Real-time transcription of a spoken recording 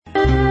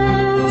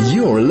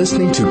You're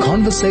listening to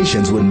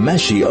Conversations with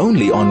Mashi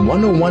only on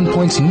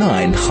 101.9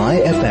 Chai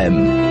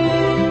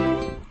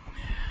FM.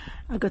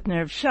 I got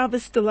nerve.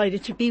 Shabbos,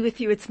 delighted to be with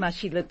you. It's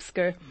Mashi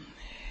Lipsker.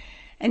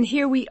 And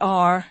here we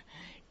are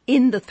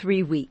in the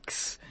 3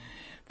 weeks.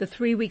 The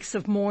 3 weeks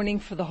of mourning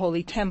for the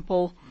Holy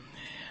Temple.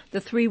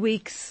 The 3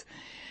 weeks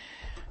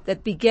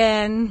that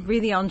began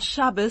really on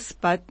Shabbos,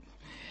 but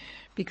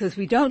because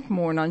we don't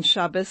mourn on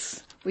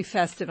Shabbos, we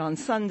fasted on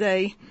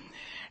Sunday.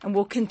 And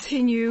we'll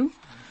continue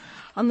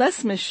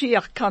unless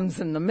Mashiach comes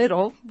in the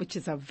middle, which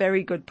is a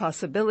very good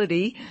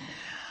possibility,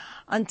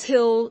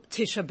 until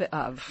Tisha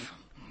B'Av.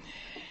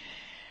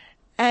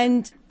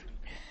 And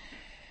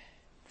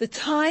the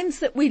times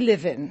that we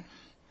live in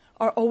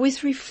are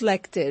always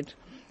reflected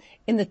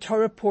in the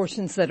Torah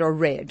portions that are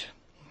read.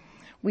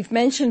 We've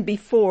mentioned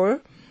before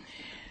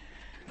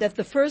that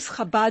the first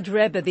Chabad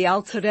Rebbe, the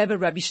Alter Rebbe,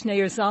 Rabbi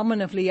Shneur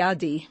Zalman of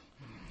Liadi,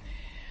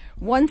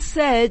 once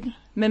said,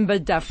 "Men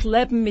bedarf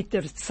leben mit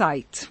der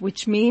Zeit,"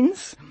 which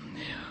means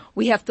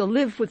we have to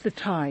live with the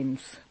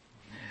times.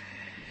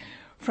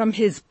 From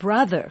his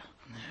brother,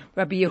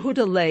 Rabbi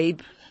Yehuda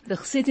Leib, the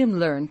Chassidim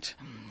learned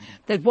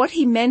that what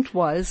he meant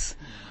was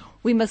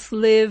we must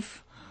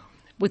live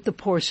with the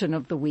portion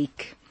of the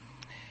week,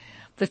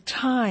 the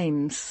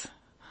times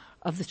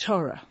of the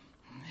Torah.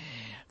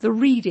 The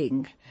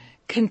reading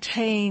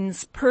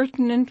contains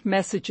pertinent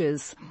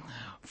messages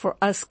for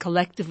us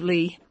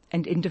collectively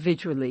and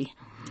individually.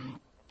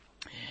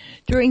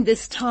 During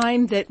this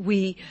time that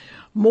we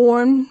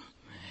mourn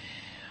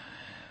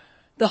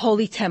the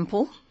Holy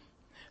Temple,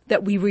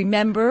 that we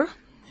remember,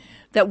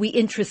 that we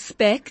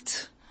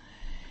introspect,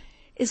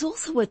 is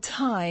also a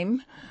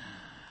time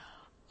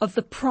of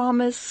the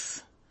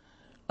promise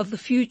of the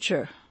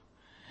future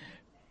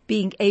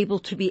being able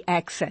to be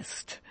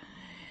accessed.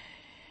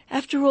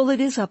 After all,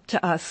 it is up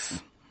to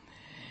us.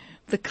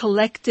 The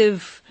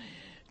collective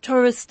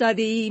Torah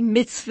study,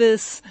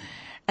 mitzvahs,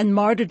 and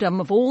martyrdom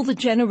of all the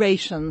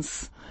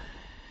generations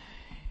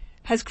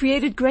has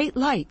created great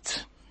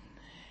light.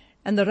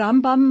 And the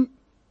Rambam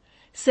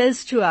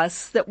says to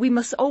us that we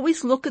must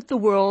always look at the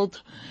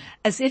world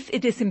as if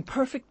it is in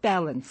perfect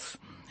balance,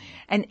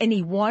 and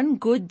any one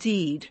good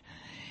deed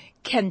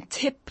can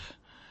tip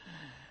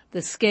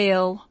the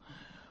scale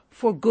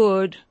for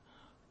good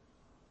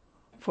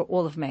for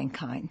all of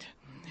mankind.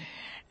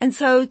 And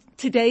so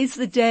today's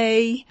the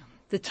day,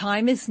 the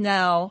time is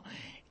now,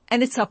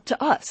 and it's up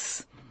to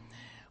us.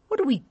 What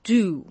do we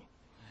do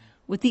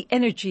with the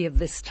energy of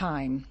this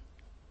time?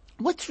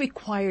 What's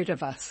required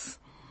of us?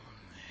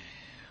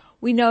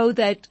 We know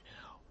that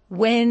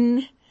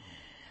when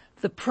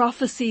the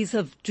prophecies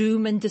of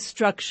doom and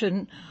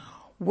destruction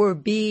were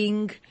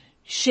being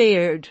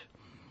shared,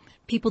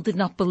 people did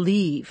not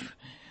believe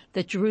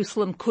that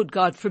Jerusalem could,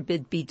 God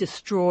forbid, be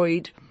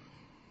destroyed,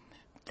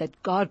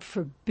 that God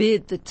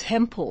forbid the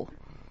temple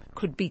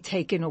could be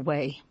taken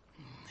away.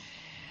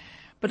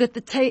 But at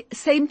the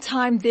same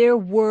time, there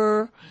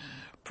were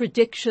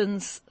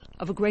predictions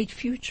of a great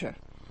future,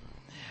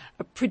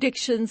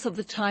 predictions of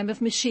the time of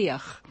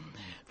Mashiach,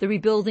 the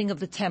rebuilding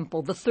of the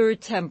temple, the third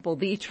temple,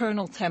 the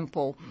eternal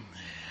temple,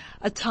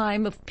 a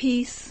time of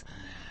peace,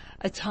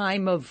 a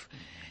time of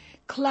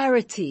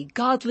clarity,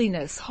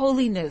 godliness,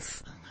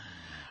 holiness,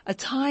 a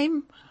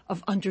time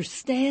of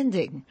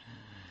understanding,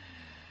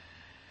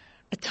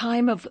 a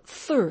time of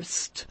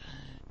thirst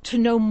to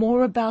know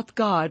more about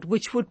God,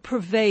 which would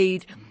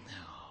pervade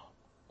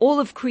all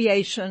of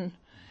creation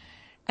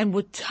and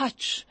would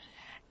touch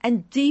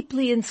and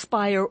deeply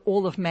inspire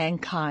all of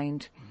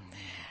mankind.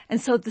 And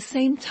so at the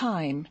same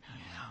time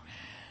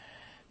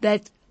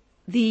that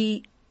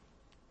the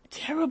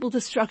terrible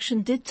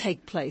destruction did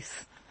take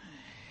place,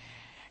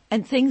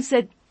 and things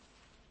that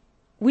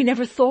we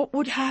never thought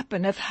would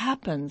happen have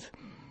happened,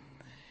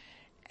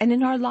 and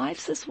in our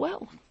lives as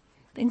well,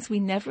 things we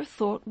never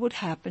thought would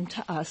happen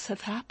to us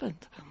have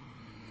happened.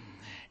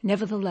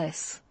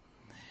 Nevertheless,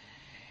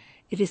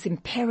 it is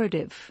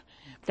imperative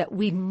that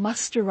we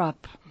muster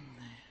up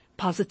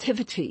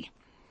positivity,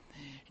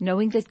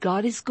 knowing that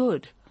God is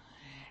good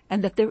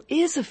and that there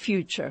is a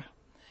future.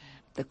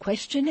 The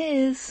question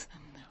is,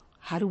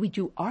 how do we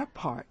do our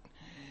part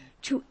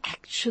to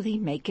actually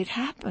make it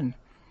happen?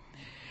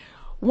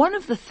 One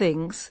of the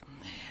things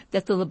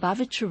that the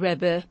Lubavitcher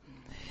Rebbe,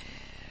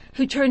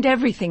 who turned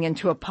everything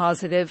into a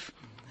positive,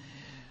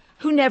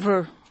 who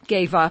never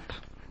gave up,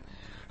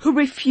 who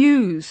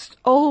refused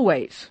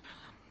always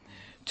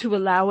to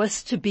allow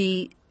us to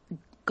be,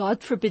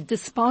 God forbid,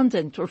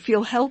 despondent or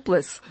feel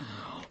helpless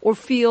or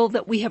feel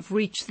that we have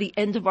reached the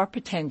end of our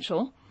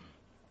potential.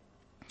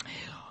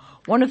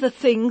 One of the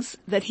things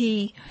that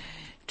he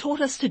taught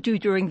us to do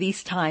during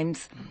these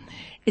times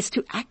is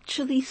to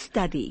actually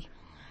study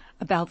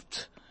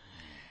about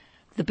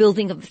the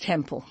building of the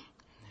temple.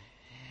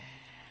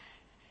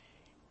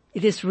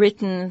 It is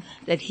written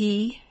that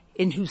he,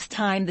 in whose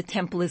time the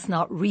temple is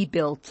not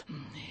rebuilt,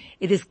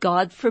 it is,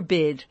 God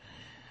forbid,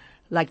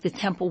 like the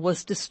temple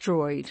was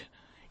destroyed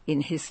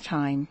in his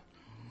time.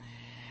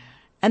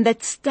 And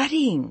that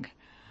studying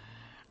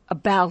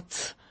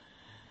about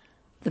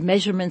the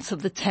measurements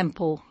of the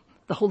temple,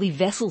 the holy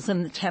vessels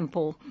in the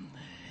temple,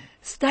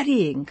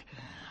 studying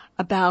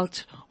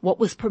about what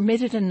was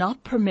permitted and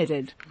not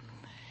permitted,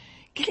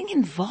 getting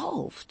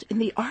involved in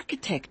the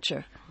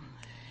architecture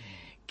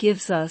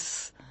gives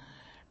us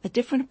a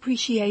different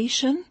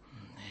appreciation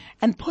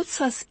and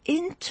puts us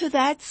into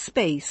that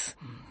space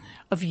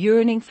of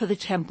yearning for the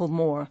temple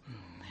more.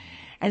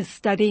 And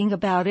studying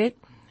about it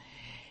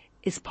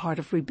is part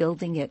of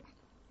rebuilding it.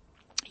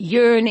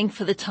 Yearning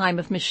for the time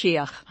of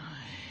Mashiach.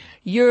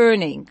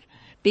 Yearning,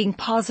 being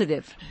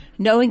positive,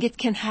 knowing it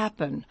can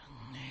happen,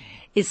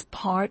 is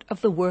part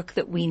of the work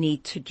that we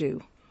need to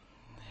do.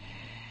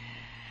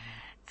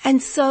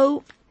 And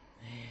so,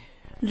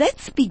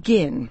 let's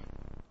begin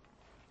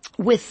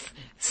with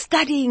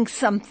studying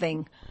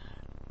something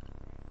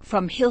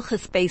from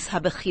Hilchos Beis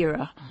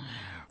HaBechira,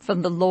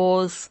 from the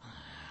laws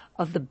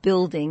of the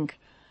building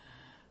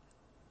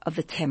of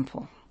the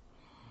temple.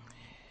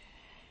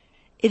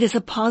 It is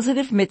a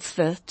positive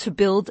mitzvah to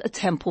build a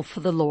temple for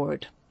the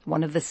Lord,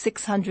 one of the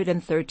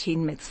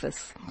 613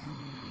 mitzvahs.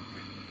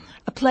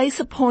 A place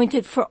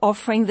appointed for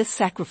offering the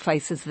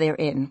sacrifices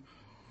therein,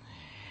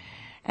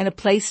 and a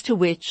place to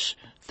which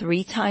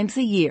 3 times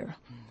a year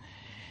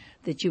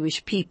the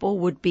Jewish people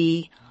would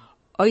be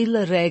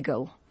oile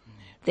regel.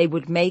 They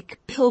would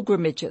make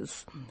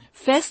pilgrimages,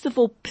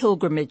 festival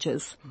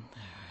pilgrimages.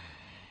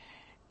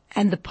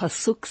 And the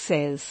pasuk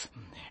says,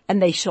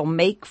 and they shall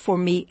make for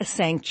me a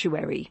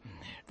sanctuary,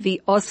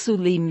 v'osu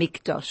li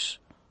mikdash,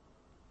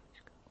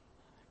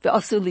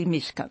 v'osu li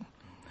mishkan.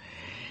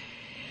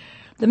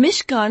 The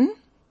Mishkan,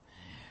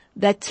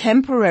 that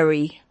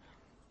temporary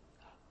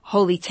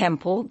holy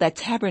temple, that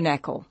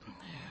tabernacle,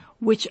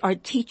 which our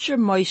teacher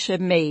Moshe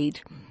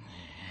made,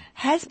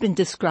 has been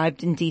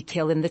described in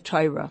detail in the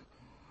Torah.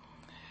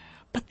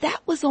 But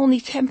that was only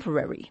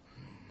temporary.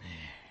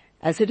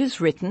 As it is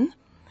written,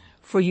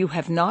 for you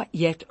have not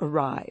yet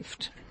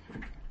arrived.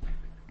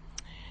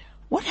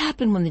 What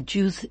happened when the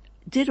Jews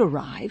did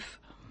arrive?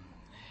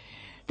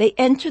 They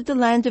entered the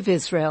land of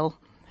Israel,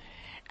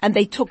 and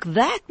they took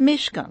that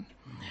Mishkan,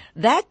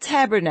 that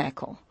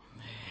tabernacle,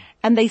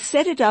 and they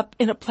set it up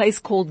in a place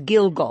called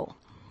Gilgal.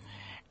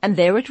 And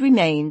there it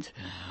remained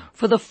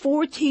for the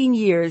 14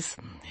 years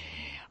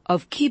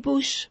of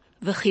Kibush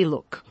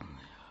v'Chiluk,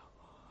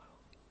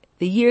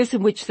 the years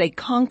in which they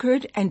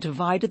conquered and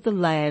divided the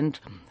land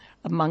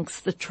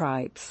amongst the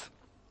tribes.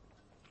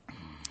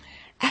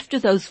 After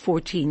those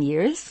 14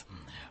 years,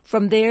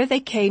 from there they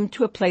came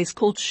to a place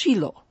called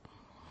Shiloh.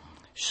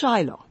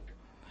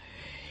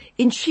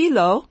 In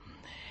Shiloh,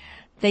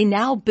 they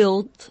now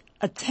built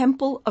a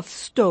temple of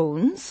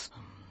stones,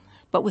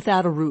 but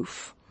without a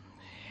roof.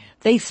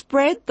 They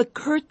spread the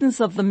curtains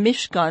of the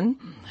Mishkan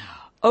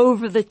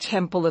over the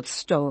temple of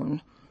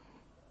stone.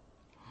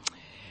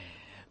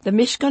 The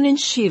Mishkan in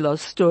Shiloh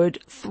stood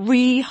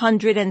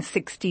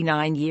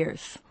 369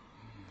 years.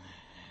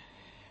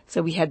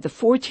 So we had the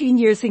 14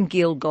 years in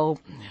Gilgal,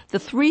 the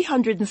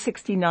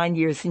 369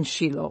 years in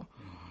Shiloh.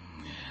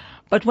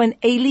 But when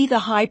Eli the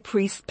high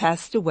priest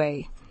passed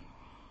away,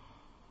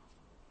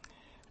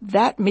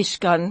 that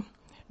Mishkan,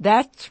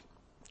 that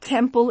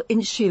temple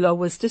in Shiloh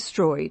was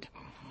destroyed.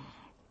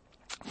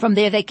 From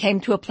there they came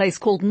to a place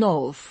called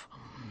Nov.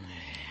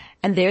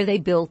 And there they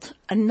built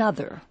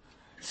another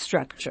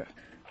structure,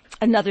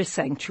 another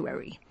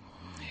sanctuary.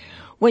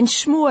 When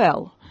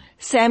Shmuel,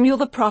 Samuel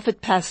the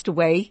prophet, passed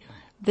away,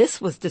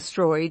 this was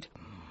destroyed.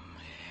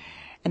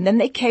 And then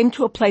they came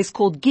to a place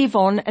called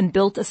Givon and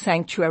built a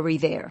sanctuary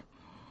there.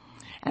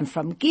 And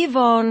from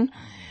Givon,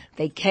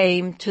 they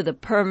came to the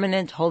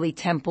permanent holy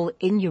temple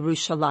in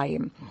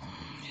Yerushalayim.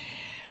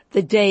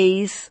 The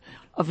days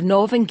of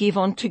Nov and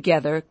Givon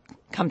together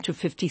come to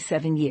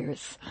 57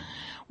 years.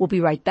 We'll be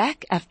right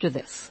back after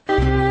this.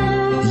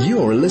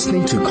 You're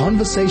listening to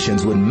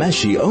Conversations with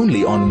Mashi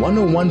only on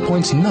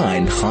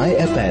 101.9 Chai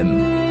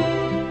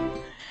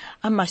FM.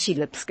 I'm Mashi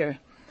Lipsker.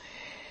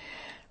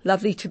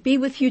 Lovely to be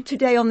with you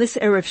today on this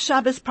Erev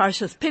Shabbos,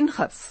 Parshas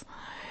Pinchas.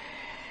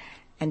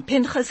 And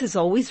Pinchas is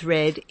always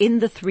read in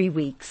the 3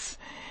 weeks.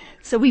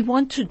 So we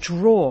want to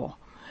draw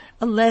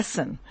a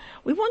lesson.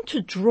 We want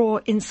to draw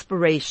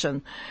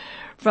inspiration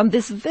from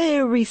this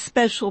very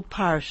special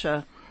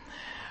parsha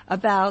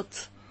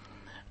about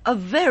a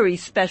very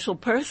special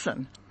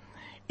person.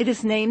 It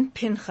is named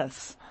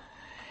Pinchas.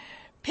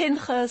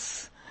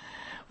 Pinchas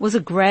was a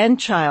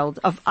grandchild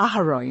of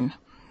Aharon.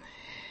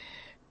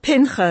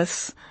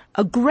 Pinchas,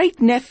 a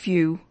great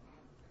nephew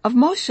of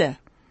Moshe.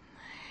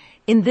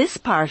 In this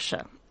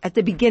parsha, at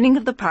the beginning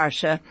of the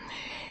parsha,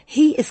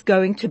 he is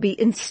going to be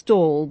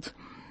installed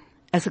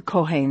as a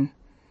Kohen,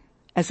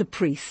 as a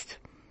priest.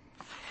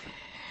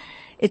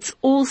 It's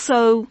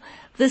also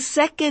the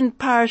second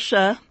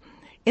parsha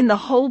in the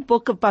whole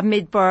book of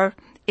Bamidbar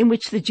in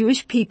which the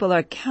Jewish people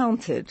are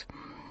counted.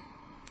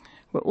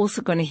 We're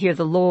also going to hear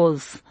the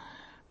laws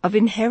of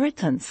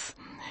inheritance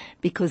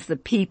because the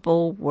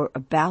people were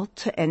about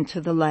to enter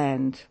the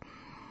land.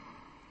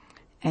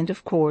 And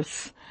of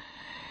course,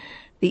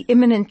 the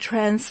imminent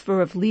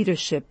transfer of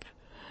leadership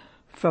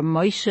from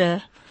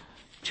Moshe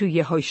to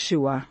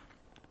Yehoshua.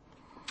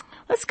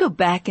 Let's go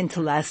back into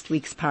last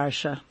week's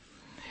parsha.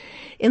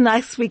 In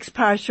last week's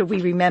parsha,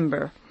 we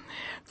remember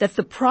that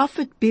the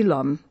prophet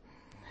Bilam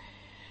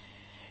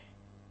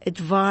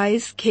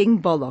advised King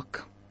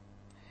Balak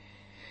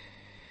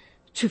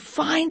to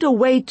find a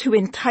way to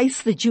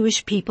entice the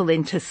Jewish people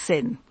into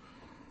sin.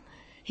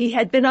 He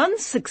had been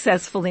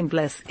unsuccessful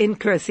in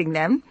cursing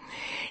them.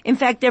 In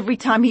fact, every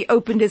time he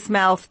opened his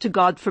mouth to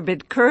God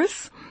forbid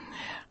curse,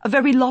 a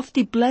very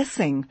lofty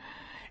blessing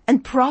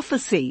and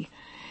prophecy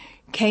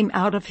came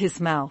out of his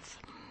mouth.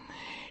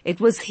 It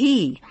was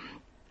he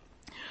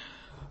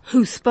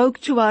who spoke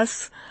to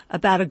us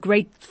about a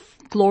great,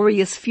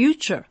 glorious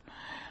future,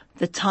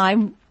 the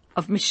time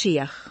of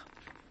Mashiach.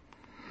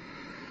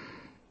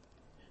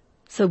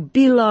 So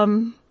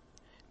Bilam,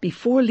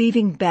 before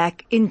leaving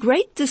back in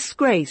great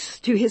disgrace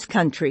to his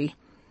country,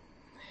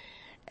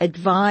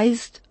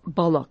 advised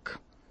Balak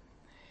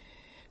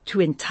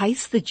to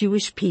entice the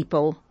Jewish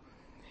people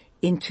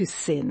into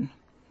sin.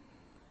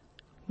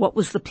 What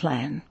was the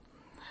plan?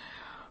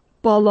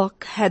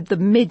 Balak had the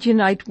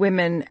Midianite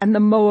women and the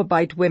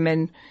Moabite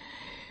women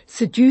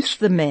seduce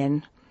the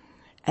men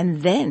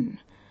and then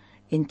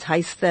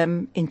entice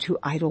them into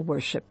idol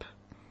worship.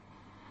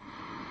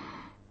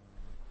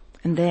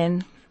 And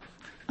then,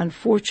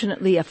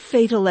 unfortunately, a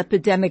fatal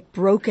epidemic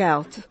broke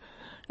out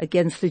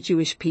against the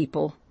Jewish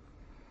people.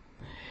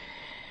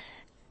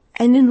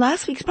 And in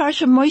last week's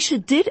parsha,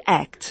 Moshe did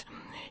act.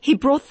 He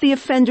brought the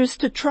offenders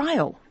to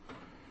trial.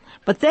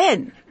 But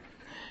then,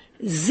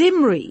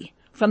 Zimri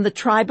from the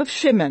tribe of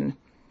Shimon,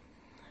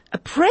 a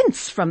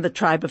prince from the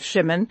tribe of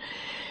Shimon,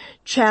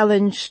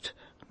 challenged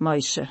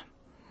Moshe.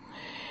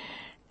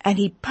 And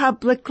he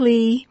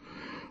publicly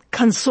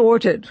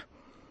consorted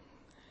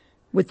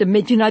with the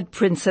Midianite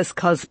princess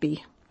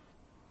Cosbi.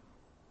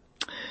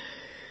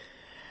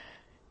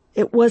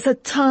 It was a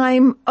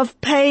time of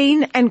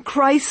pain and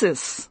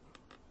crisis.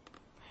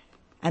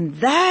 And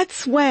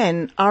that's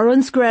when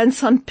Aaron's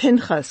grandson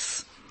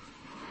Pinchas,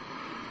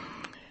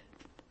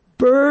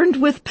 burned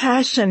with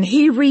passion,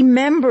 he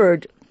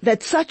remembered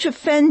that such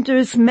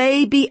offenders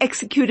may be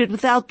executed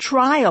without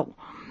trial.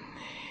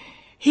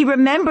 He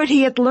remembered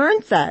he had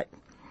learned that.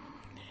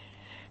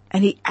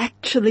 And he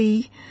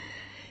actually,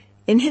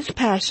 in his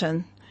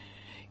passion,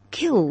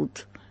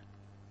 killed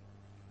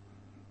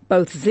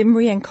both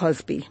Zimri and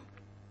Cosbi.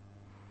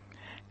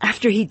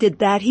 After he did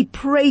that, he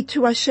prayed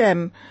to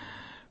Hashem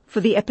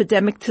for the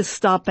epidemic to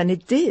stop, and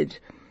it did.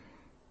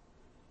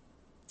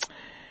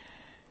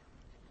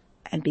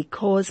 And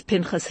because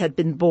Pinchas had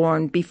been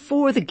born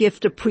before the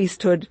gift of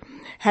priesthood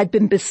had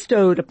been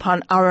bestowed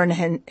upon Aaron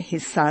and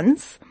his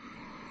sons,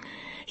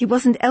 he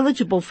wasn't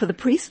eligible for the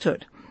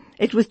priesthood.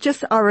 It was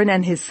just Aaron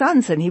and his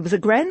sons, and he was a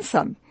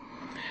grandson.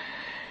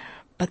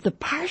 But the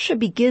parsha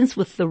begins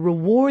with the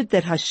reward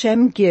that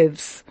Hashem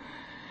gives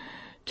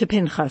to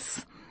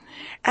Pinchas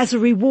as a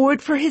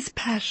reward for his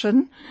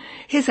passion,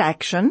 his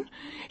action,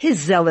 his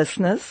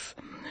zealousness.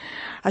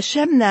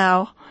 Hashem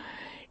now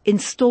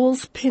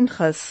installs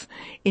Pinchas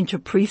into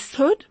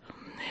priesthood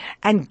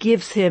and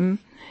gives him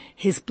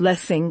his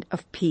blessing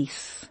of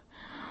peace.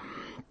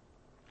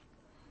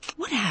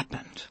 What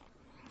happened?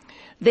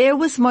 There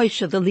was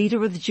Moshe, the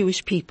leader of the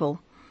Jewish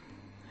people.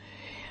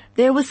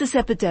 There was this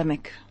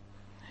epidemic.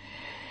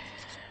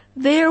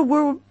 There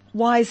were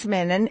wise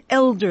men and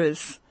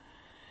elders.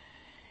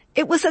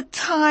 It was a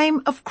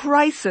time of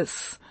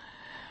crisis.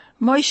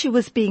 Moshe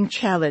was being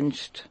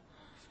challenged.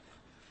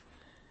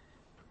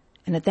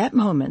 And at that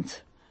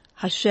moment,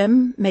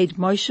 Hashem made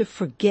Moshe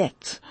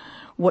forget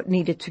what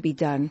needed to be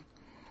done.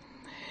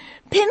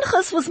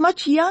 Pinchas was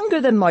much younger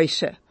than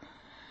Moshe,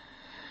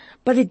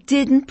 but it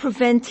didn't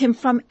prevent him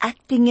from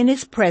acting in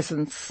his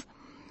presence.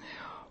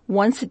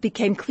 Once it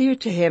became clear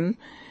to him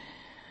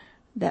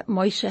that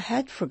Moshe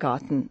had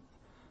forgotten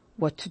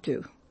what to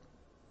do.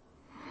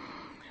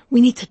 We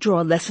need to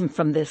draw a lesson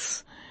from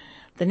this.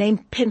 The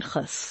name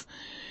Pinchas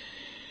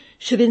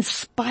should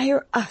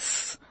inspire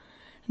us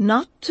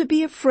not to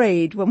be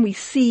afraid when we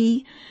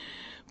see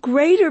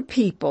greater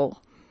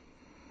people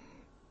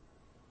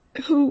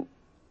who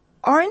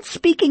aren't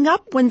speaking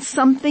up when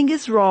something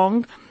is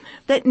wrong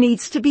that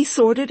needs to be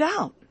sorted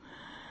out.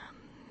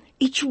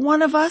 Each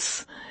one of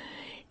us,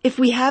 if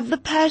we have the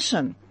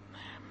passion,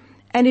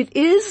 and it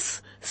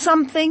is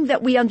something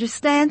that we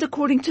understand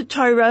according to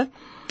Torah,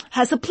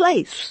 has a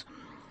place,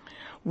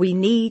 we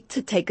need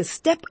to take a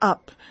step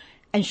up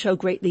and show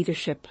great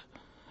leadership.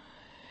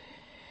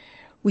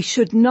 We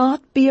should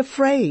not be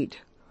afraid.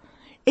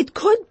 It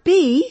could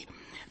be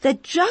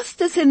that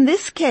just as in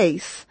this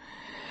case,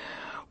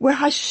 where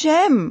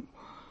Hashem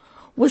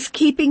was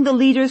keeping the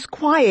leaders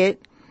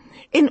quiet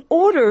in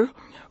order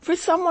for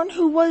someone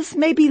who was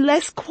maybe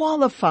less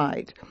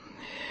qualified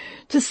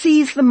to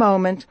seize the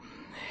moment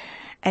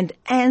and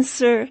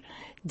answer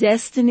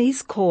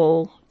destiny's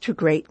call to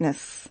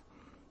greatness.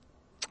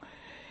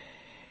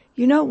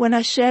 You know, when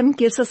Hashem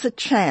gives us a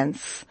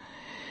chance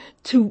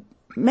to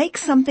make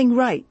something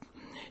right,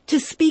 to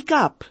speak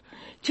up,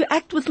 to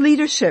act with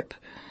leadership,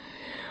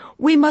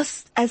 We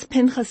must, as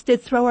Pinchas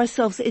did, throw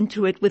ourselves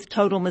into it with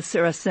total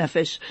mesiras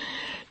nefesh,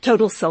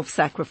 total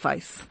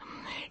self-sacrifice.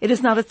 It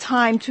is not a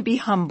time to be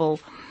humble.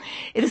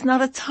 It is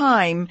not a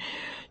time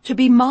to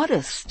be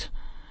modest.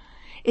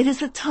 It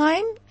is a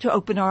time to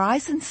open our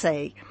eyes and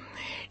say,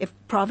 if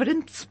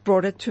Providence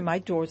brought it to my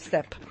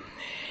doorstep,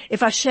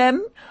 if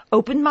Hashem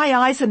opened my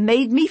eyes and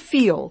made me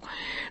feel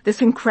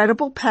this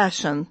incredible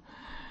passion,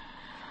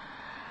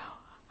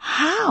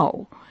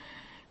 how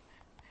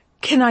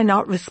can I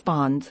not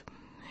respond?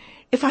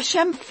 If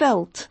Hashem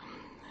felt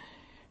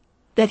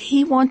that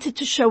He wanted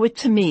to show it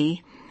to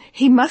me,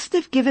 He must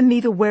have given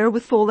me the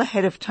wherewithal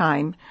ahead of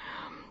time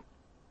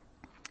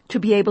to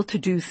be able to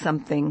do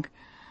something.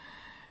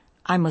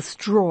 I must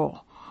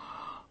draw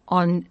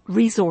on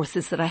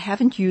resources that I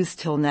haven't used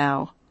till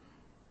now.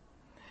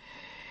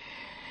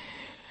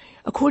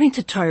 According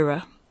to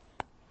Torah,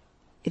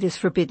 it is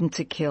forbidden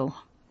to kill.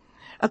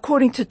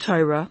 According to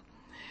Torah,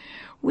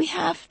 we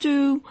have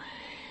to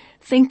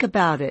think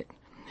about it.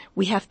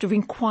 We have to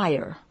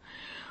inquire.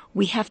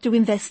 We have to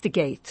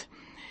investigate.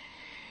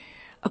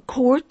 A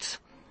court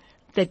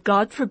that,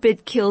 God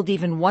forbid, killed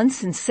even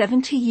once in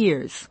 70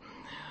 years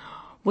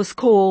was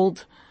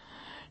called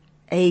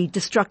a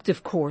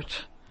destructive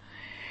court.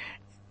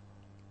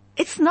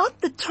 It's not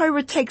that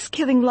Torah takes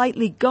killing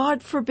lightly.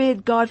 God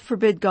forbid, God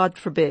forbid, God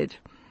forbid.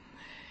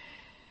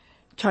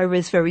 Torah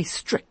is very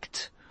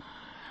strict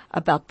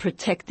about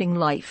protecting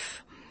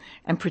life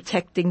and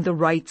protecting the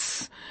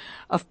rights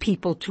of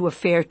people to a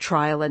fair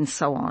trial and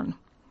so on.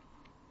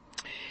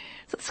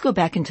 So let's go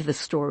back into the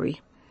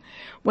story.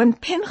 When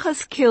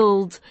Pinchas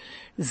killed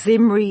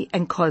Zimri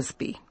and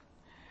Cosbi,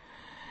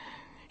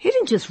 he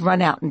didn't just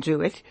run out and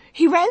do it.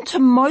 He ran to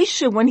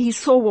Moshe when he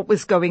saw what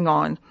was going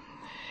on.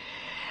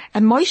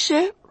 And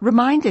Moshe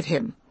reminded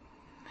him,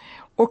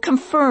 or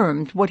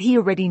confirmed what he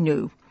already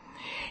knew.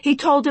 He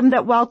told him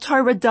that while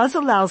Torah does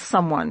allow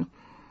someone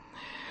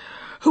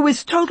who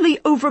is totally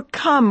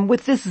overcome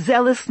with this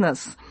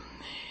zealousness,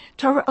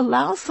 Torah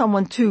allows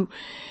someone to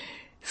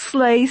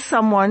slay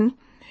someone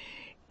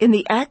in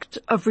the act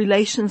of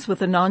relations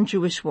with a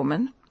non-Jewish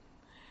woman,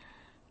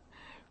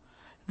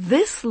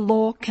 this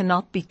law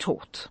cannot be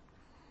taught.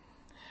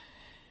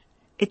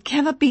 It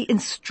cannot be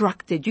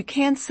instructed. You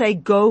can't say,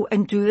 go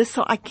and do this.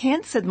 So I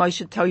can't, said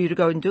Moshe, tell you to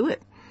go and do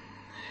it.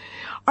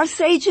 Our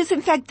sages,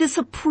 in fact,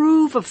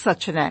 disapprove of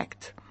such an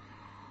act.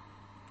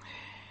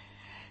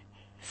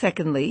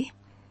 Secondly,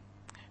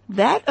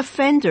 that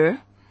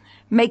offender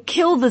may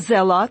kill the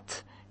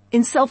zealot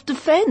in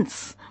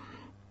self-defense.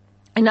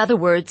 In other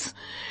words,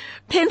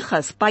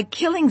 Pinchas, by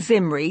killing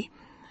Zimri,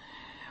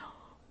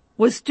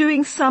 was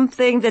doing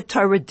something that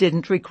Torah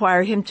didn't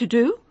require him to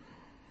do.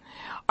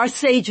 Our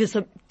sages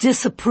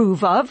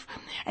disapprove of,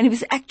 and he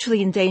was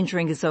actually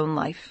endangering his own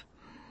life.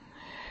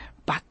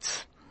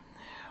 But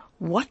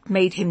what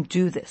made him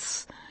do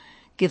this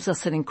gives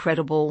us an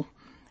incredible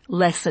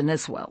lesson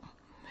as well.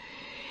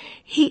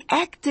 He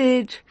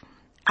acted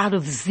out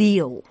of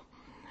zeal.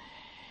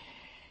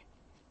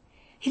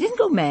 He didn't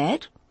go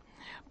mad,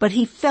 but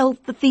he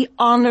felt that the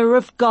honor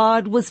of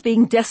God was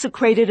being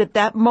desecrated at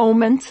that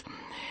moment,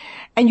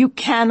 and you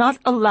cannot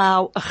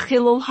allow a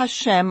Chilul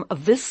Hashem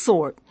of this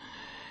sort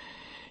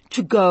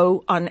to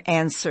go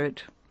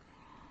unanswered.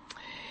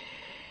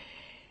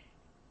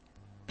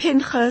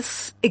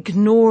 Pinchas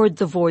ignored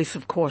the voice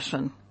of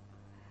caution.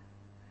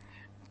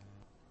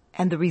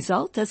 And the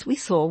result, as we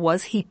saw,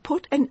 was he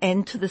put an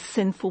end to the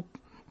sinful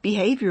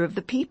behavior of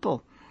the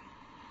people.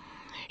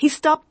 He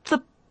stopped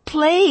the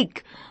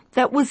plague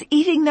that was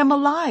eating them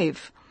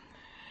alive.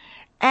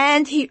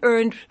 And he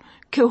earned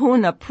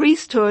kahuna,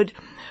 priesthood,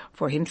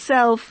 for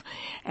himself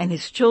and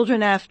his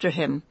children after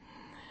him.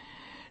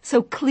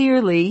 So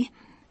clearly,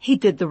 he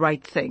did the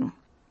right thing.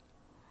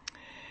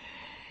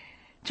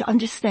 To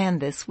understand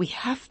this, we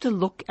have to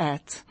look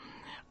at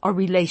our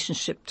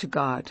relationship to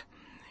God.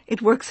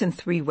 It works in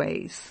three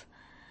ways.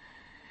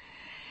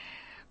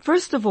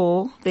 First of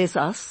all, there's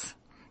us,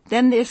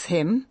 then there's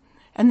Him,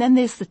 and then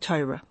there's the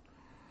Torah.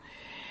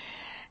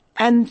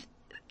 And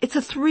it's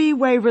a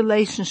three-way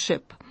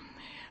relationship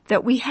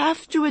that we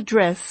have to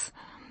address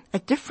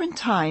at different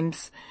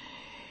times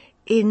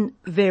in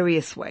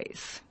various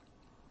ways.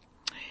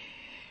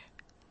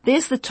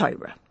 There's the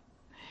Torah.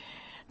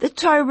 The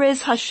Torah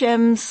is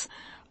Hashem's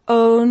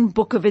own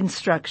book of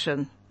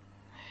instruction.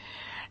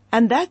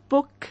 And that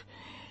book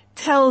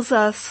tells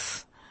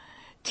us,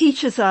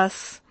 teaches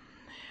us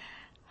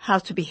how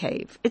to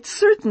behave. It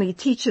certainly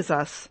teaches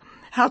us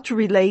how to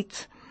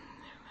relate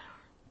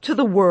to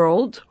the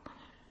world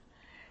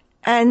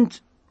and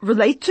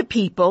relate to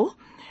people,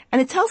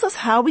 and it tells us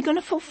how we're going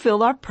to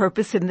fulfill our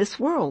purpose in this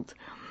world.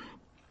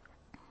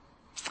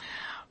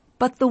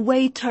 But the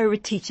way Torah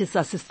teaches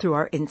us is through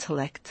our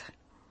intellect.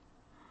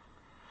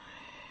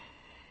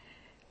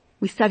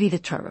 We study the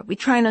Torah. We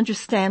try and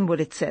understand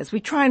what it says. We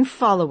try and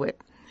follow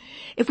it.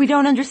 If we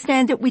don't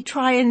understand it, we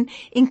try and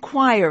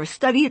inquire,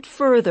 study it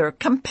further,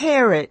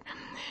 compare it,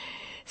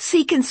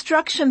 seek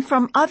instruction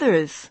from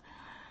others.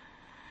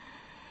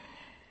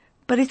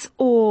 But it's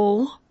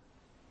all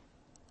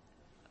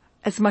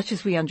as much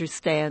as we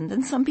understand.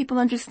 And some people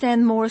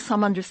understand more,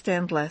 some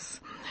understand less.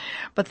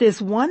 But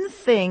there's one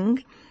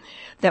thing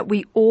that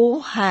we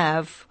all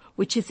have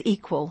which is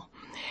equal,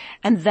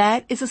 and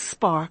that is a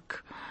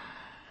spark,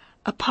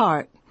 a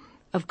part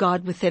of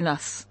God within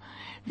us.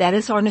 That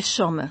is our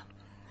neshama.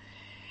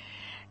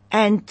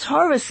 And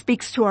Torah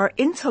speaks to our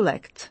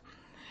intellect.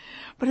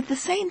 But at the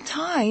same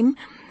time,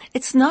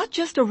 it's not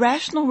just a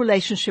rational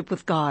relationship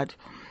with God.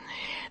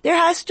 There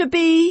has to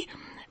be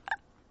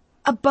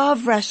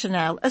above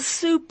rationale, a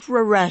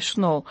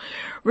supra-rational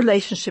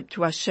relationship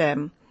to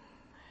Hashem.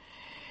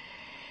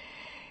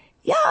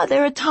 Yeah,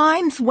 there are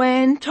times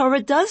when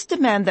Torah does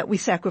demand that we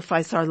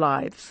sacrifice our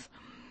lives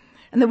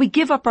and that we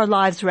give up our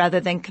lives rather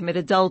than commit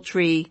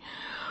adultery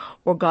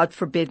or, God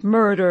forbid,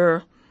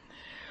 murder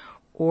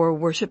or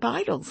worship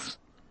idols.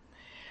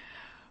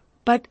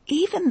 But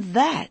even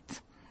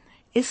that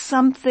is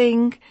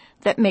something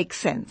that makes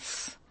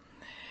sense.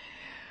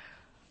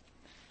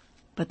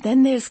 But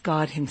then there's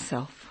God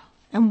himself.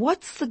 And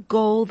what's the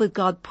goal that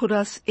God put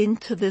us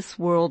into this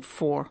world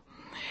for?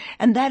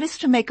 And that is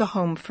to make a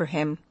home for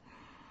him.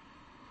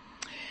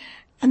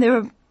 And there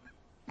are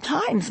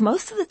times,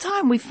 most of the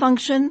time, we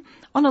function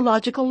on a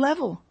logical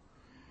level.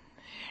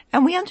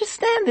 And we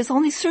understand there's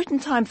only certain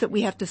times that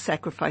we have to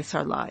sacrifice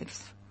our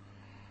lives.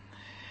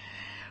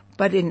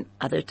 But in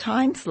other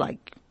times,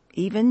 like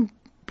even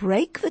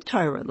break the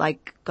Torah,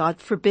 like, God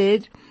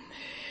forbid,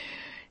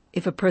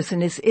 if a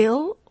person is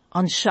ill,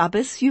 on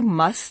Shabbos you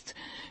must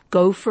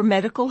go for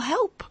medical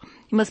help.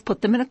 You must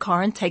put them in a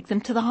car and take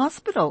them to the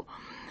hospital.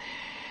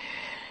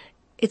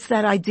 It's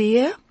that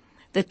idea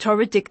that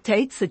Torah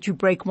dictates that you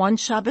break one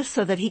Shabbos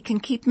so that he can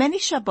keep many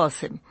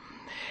Shabbosim.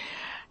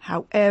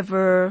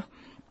 However,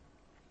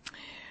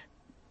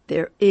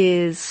 there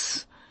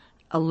is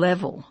a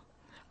level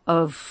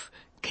of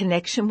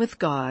connection with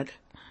God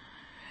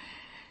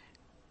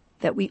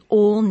that we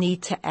all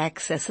need to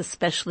access,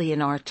 especially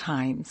in our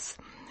times.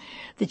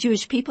 The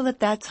Jewish people at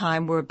that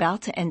time were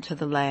about to enter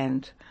the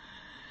land.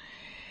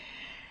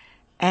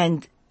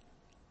 And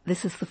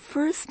this is the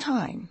first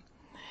time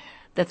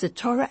that the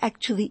Torah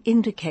actually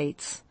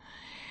indicates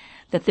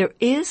that there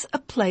is a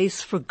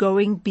place for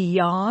going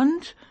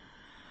beyond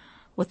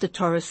what the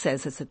Torah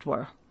says, as it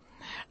were.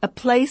 A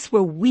place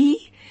where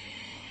we,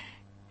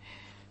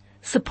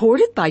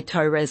 supported by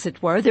Torah, as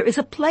it were, there is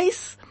a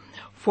place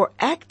for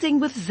acting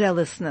with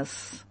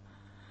zealousness.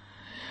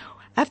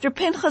 After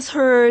Pinchas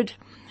heard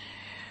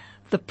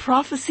the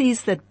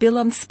prophecies that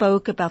Bilam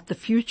spoke about the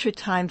future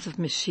times of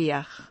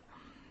Mashiach,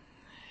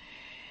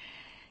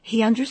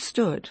 he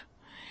understood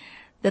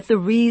that the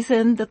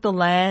reason that the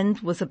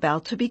land was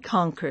about to be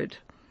conquered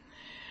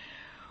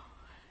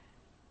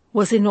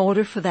was in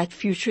order for that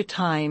future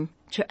time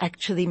to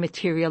actually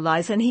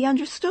materialize. And he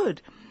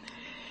understood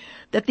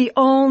that the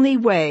only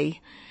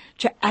way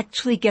to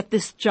actually get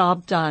this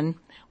job done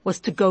was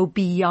to go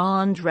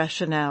beyond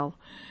rationale,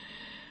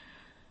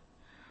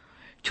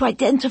 to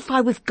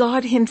identify with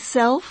God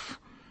himself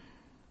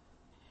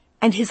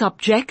and his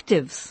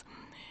objectives,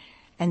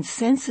 and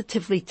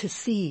sensitively to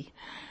see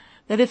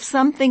that if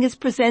something is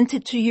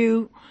presented to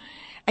you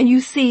and you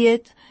see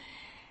it,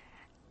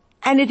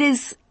 and it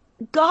is,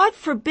 God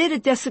forbid, a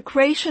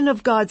desecration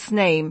of God's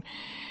name,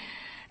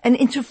 an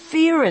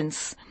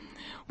interference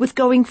with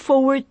going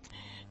forward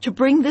to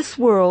bring this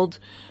world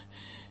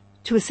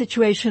to a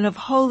situation of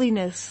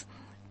holiness,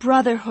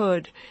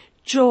 brotherhood,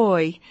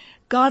 joy,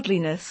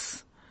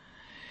 godliness,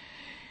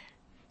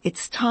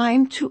 it's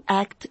time to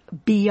act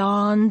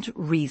beyond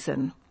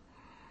reason.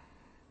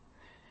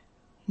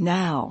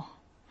 Now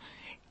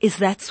is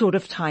that sort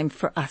of time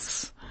for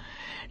us.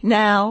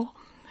 Now,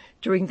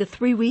 during the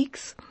 3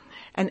 weeks,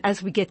 and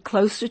as we get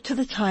closer to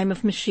the time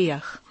of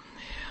Mashiach,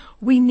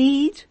 we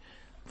need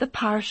the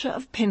Parsha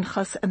of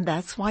Pinchas, and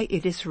that's why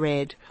it is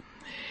read.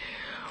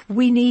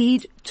 We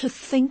need to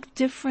think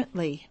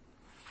differently.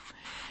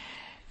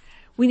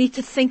 We need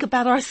to think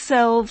about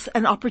ourselves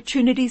and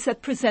opportunities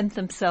that present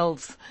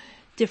themselves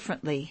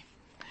differently.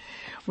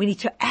 We need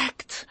to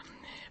act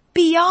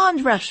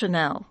beyond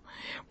rationale.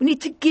 We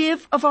need to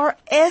give of our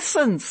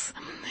essence,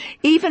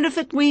 even if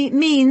it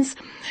means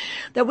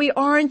that we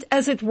aren't,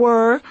 as it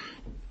were,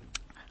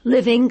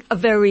 living a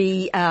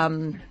very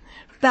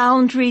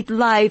boundaried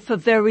life, a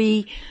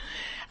very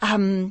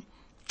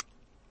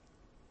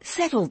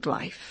settled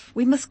life.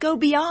 We must go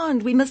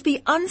beyond. We must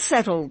be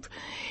unsettled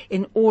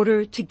in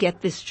order to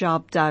get this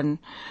job done.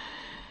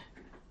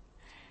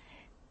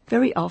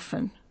 Very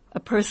often, a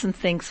person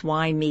thinks,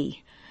 why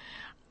me?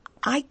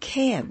 I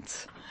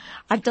can't.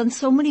 I've done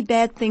so many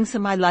bad things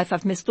in my life.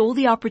 I've missed all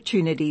the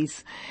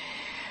opportunities.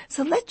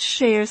 So let's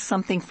share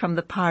something from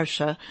the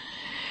Parsha,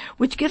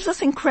 which gives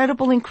us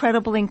incredible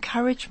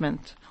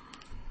encouragement.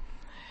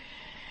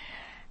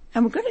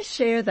 And we're going to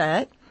share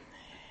that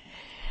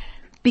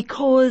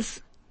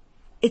because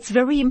it's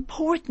very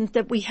important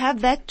that we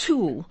have that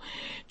tool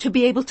to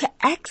be able to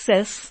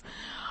access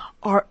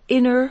our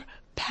inner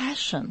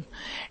passion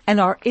and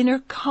our inner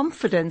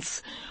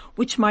confidence,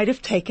 which might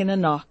have taken a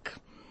knock.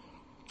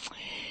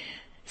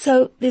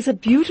 So there's a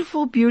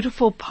beautiful,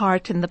 beautiful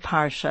part in the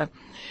Parsha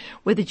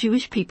where the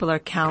Jewish people are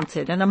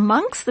counted. And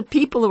amongst the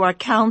people who are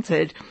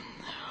counted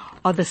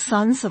are the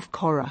sons of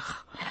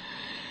Korach.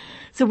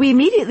 So we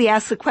immediately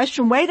ask the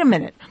question, wait a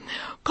minute.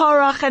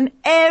 Korach and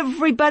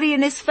everybody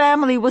in his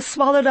family was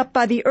swallowed up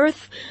by the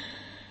earth.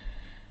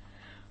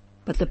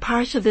 But the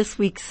Parsha this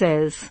week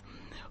says,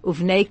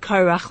 Uvnei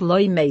Korach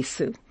lo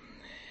mesu.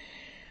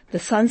 The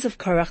sons of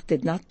Korach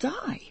did not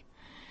die.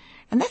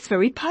 And that's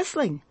very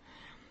puzzling.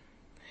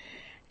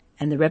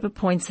 And the Rebbe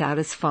points out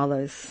as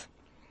follows.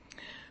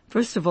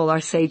 First of all,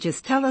 our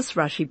sages tell us,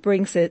 Rashi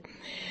brings it,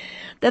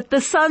 that the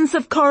sons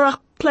of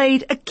Korach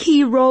played a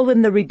key role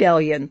in the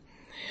rebellion.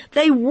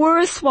 They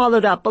were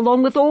swallowed up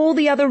along with all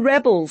the other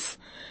rebels.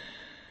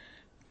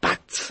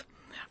 But,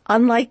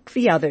 unlike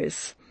the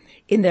others,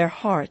 in their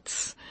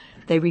hearts,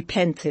 they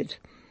repented.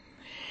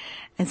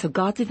 And so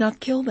God did not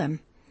kill them.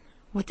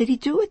 What did he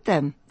do with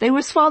them? They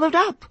were swallowed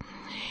up.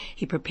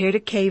 He prepared a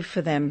cave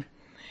for them.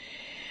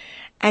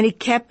 And he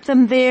kept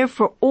them there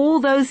for all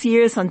those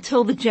years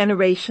until the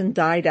generation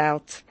died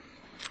out.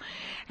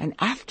 And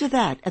after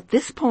that, at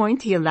this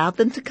point, he allowed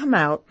them to come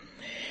out.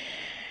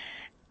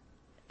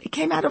 They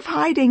came out of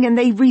hiding and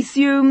they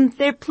resumed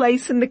their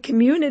place in the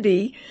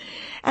community.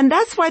 And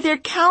that's why they're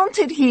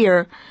counted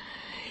here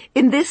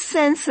in this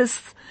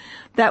census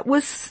that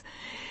was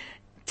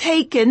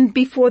taken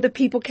before the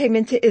people came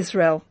into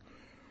Israel.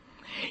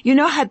 You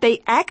know, had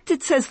they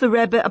acted, says the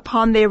Rebbe,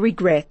 upon their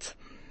regret,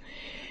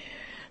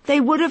 they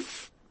would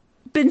have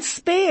been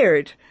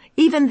spared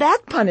even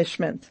that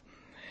punishment.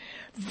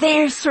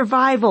 Their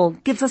survival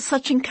gives us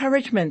such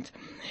encouragement.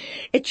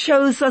 It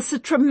shows us a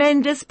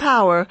tremendous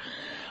power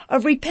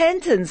of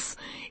repentance,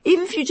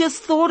 even if you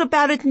just thought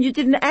about it and you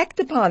didn't act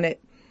upon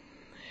it.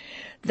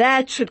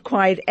 That should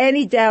quiet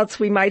any doubts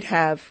we might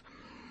have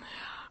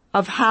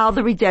of how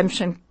the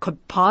redemption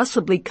could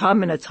possibly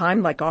come in a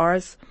time like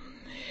ours.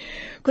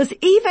 Because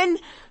even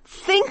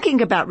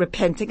thinking about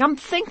repenting, I'm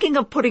thinking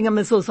of putting a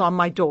mezuzah on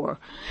my door.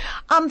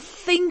 I'm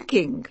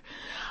thinking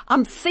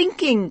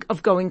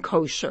of going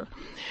kosher.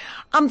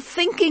 I'm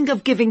thinking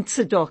of giving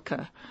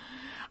tzedakah.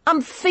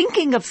 I'm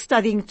thinking of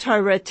studying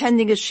Torah,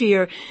 attending a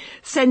shiur,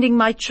 sending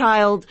my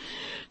child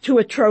to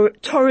a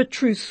Torah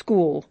true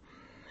school.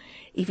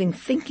 Even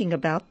thinking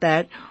about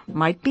that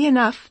might be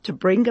enough to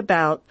bring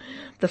about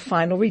the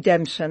final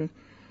redemption,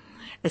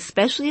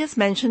 especially as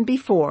mentioned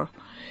before,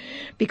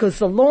 because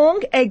the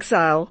long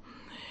exile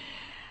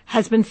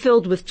has been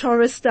filled with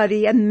Torah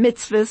study and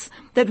mitzvahs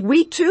that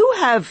we too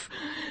have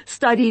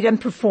studied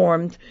and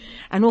performed,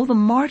 and all the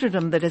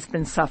martyrdom that has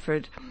been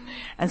suffered.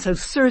 And so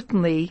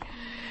certainly,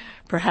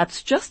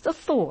 perhaps just a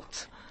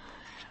thought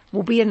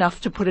will be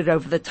enough to put it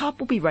over the top.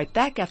 We'll be right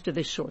back after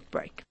this short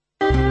break.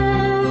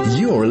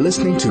 You're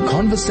listening to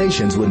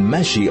Conversations with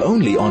Mashi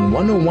only on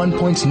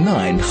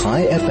 101.9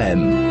 Chai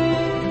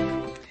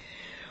FM.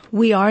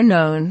 We are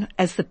known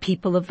as the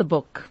people of the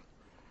book.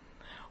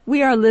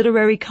 We are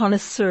literary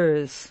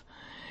connoisseurs,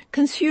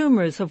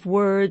 consumers of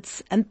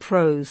words and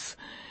prose,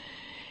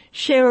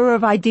 sharer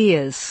of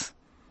ideas.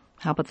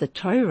 How about the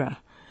Torah?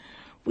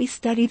 We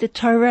study the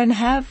Torah and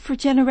have for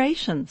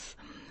generations.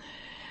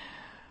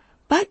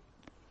 But,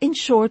 in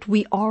short,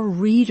 we are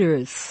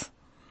readers.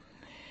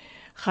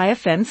 Chai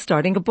FM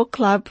starting a book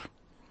club.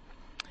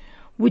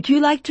 Would you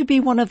like to be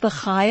one of the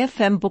Chai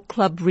FM book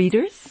club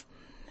readers?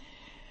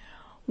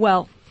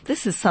 Well,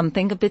 this is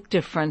something a bit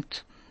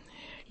different.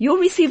 You'll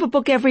receive a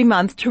book every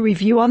month to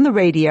review on the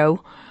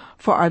radio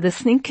for our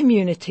listening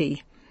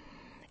community.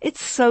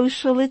 It's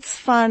social, it's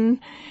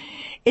fun,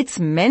 it's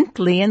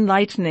mentally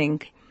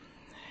enlightening.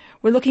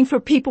 We're looking for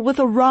people with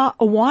a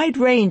wide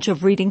range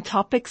of reading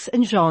topics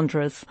and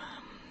genres.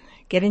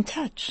 Get in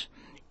touch.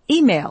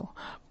 Email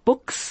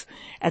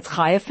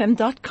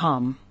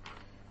books@chaifm.com.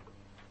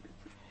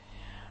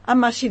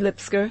 I'm Mashi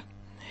Lipsker,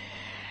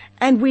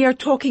 and we are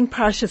talking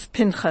Parshas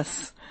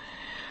Pinchas,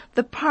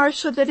 the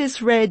Parsha that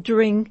is read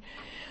during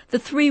the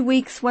 3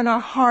 weeks when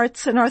our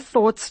hearts and our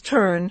thoughts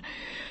turn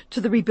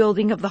to the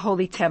rebuilding of the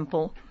Holy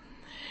Temple.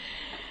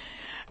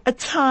 A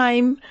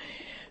time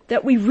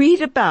that we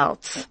read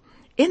about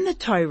in the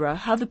Torah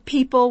how the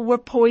people were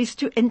poised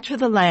to enter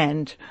the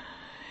land.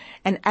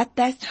 And at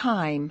that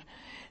time,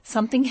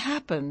 something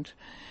happened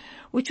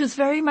which was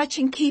very much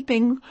in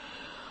keeping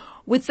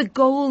with the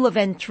goal of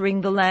entering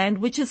the land,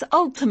 which is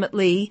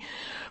ultimately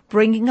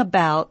bringing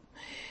about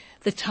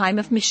the time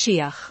of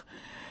Mashiach,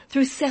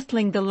 through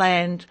settling the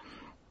land,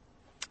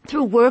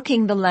 through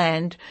working the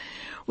land,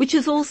 which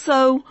is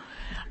also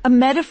a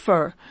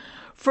metaphor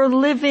for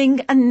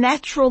living a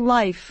natural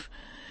life.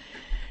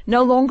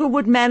 No longer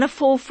would manna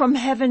fall from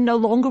heaven, no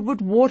longer would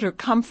water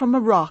come from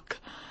a rock,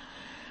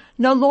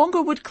 no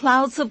longer would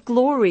clouds of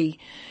glory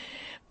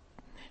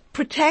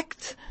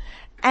protect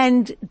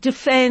and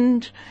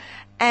defend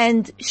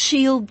and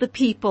shield the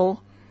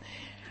people.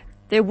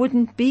 There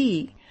wouldn't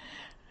be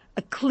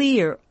a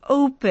clear,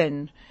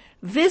 open,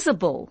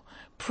 visible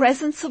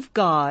presence of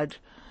God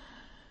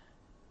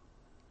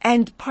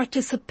and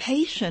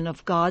participation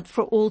of God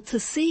for all to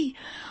see.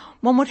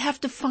 One would have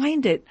to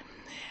find it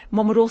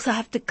One would also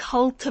have to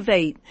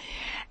cultivate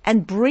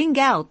and bring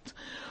out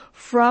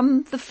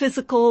from the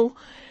physical,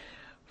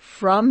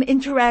 from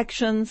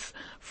interactions,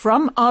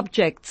 from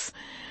objects,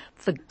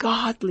 the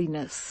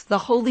godliness, the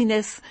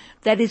holiness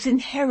that is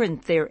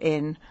inherent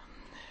therein,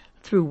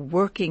 through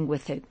working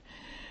with it,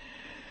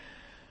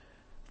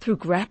 through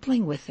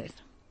grappling with it,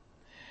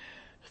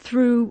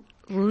 through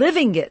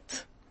living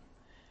it,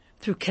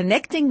 through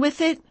connecting with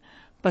it,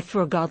 but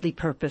for a godly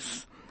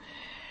purpose.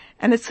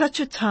 And at such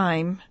a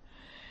time,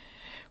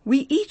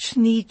 we each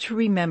need to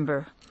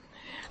remember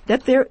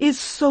that there is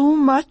so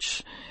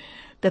much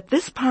that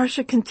this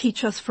parsha can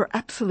teach us for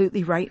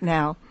absolutely right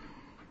now,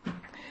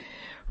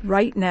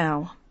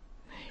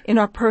 in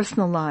our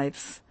personal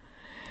lives.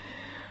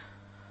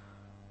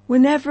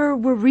 Whenever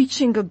we're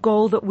reaching a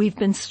goal that we've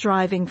been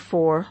striving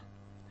for,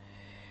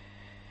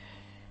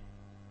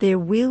 there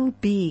will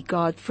be,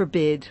 God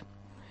forbid,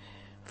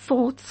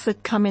 thoughts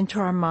that come into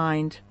our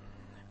mind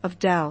of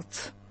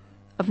doubt,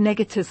 of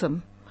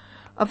negativism,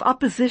 of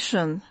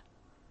opposition.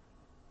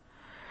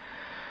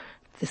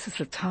 This is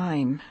a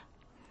time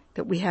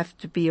that we have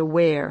to be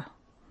aware.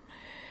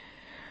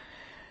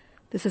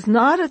 This is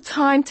not a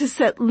time to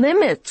set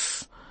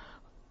limits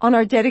on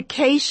our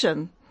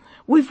dedication.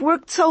 We've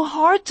worked so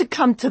hard to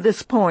come to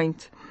this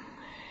point.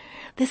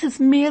 This is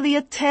merely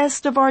a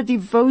test of our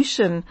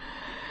devotion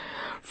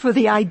for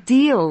the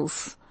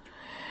ideals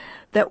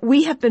that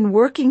we have been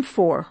working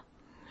for.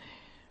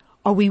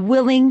 Are we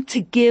willing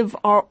to give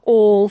our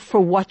all for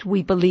what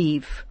we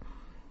believe?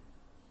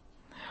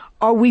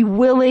 Are we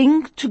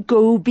willing to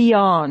go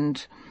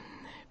beyond?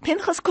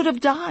 Pinchas could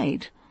have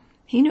died.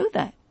 He knew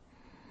that.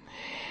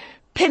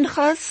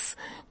 Pinchas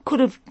could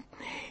have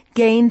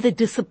gained the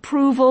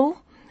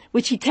disapproval,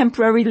 which he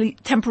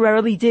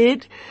temporarily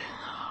did,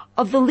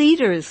 of the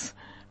leaders,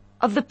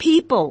 of the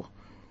people.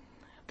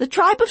 The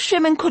tribe of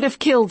Shimon could have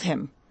killed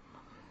him.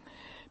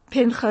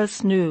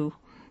 Pinchas knew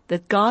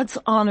that God's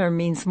honor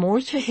means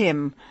more to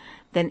him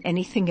than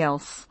anything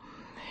else.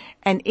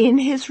 And in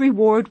his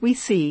reward we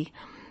see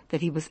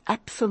that he was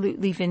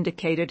absolutely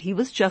vindicated, he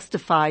was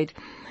justified,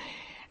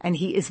 and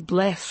he is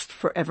blessed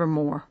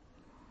forevermore.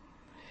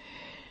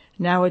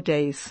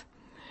 Nowadays,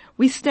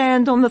 we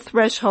stand on the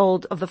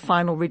threshold of the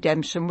final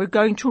redemption. We're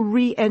going to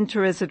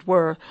re-enter, as it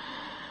were,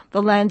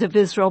 the land of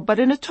Israel, but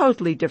in a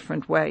totally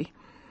different way.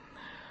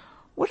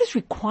 What is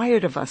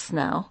required of us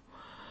now?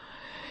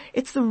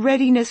 It's the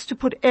readiness to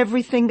put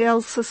everything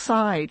else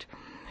aside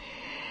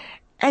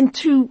and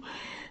to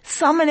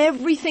summon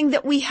everything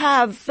that we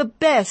have, the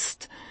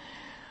best,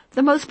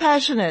 the most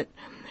passionate,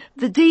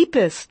 the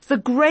deepest, the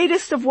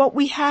greatest of what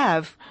we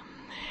have,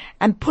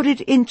 and put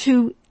it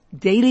into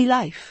daily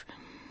life.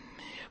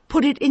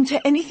 Put it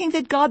into anything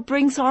that God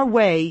brings our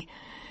way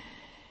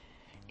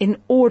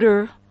in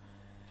order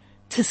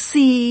to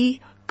see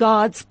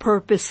God's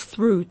purpose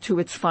through to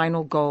its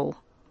final goal.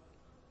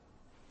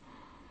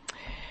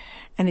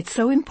 And it's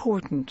so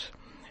important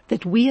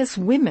that we as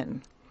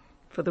women,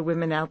 for the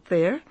women out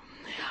there,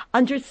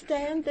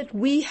 understand that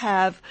we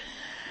have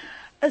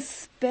a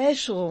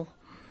special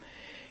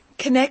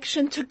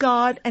connection to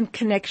God and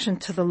connection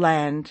to the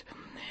land.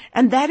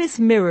 And that is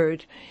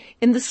mirrored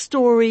in the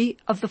story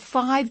of the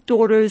 5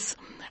 daughters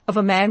of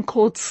a man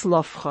called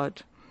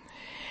Tzlofchad.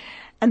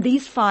 And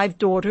these 5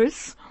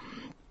 daughters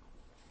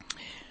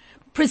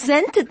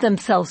presented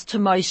themselves to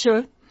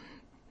Moshe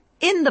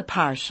in the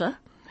Parsha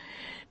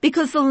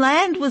because the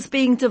land was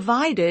being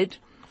divided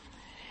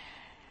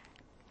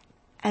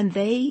and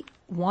they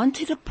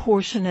wanted a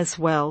portion as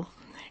well.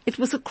 It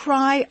was a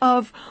cry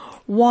of,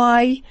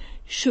 why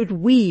should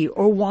we,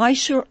 or why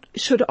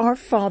should our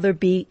father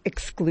be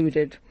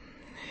excluded?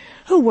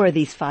 Who were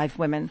these 5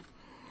 women?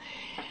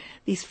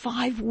 These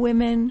 5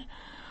 women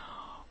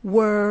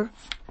were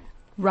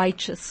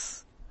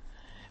righteous.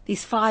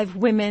 These 5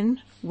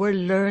 women were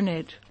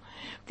learned.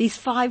 These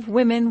 5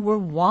 women were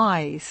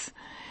wise.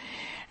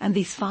 And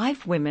these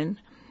 5 women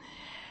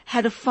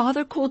had a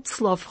father called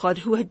Tzlofchad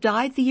who had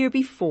died the year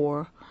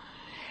before.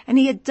 And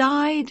he had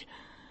died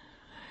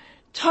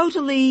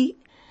totally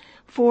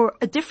for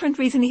a different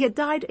reason. He had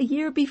died a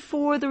year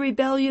before the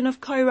rebellion of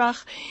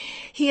Korach.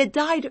 He had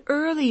died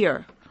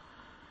earlier.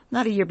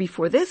 Not a year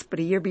before this, but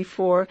a year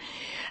before,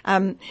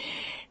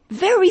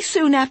 very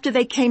soon after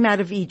they came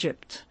out of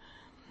Egypt.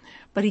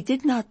 But he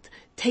did not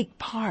take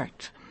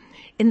part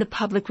in the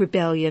public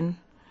rebellion,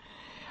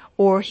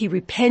 or he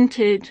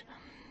repented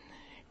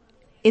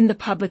in the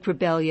public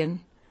rebellion.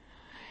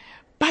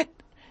 But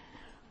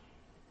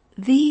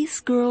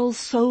these girls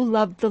so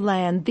loved the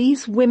land.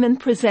 These women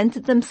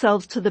presented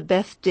themselves to the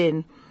Beth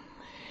Din.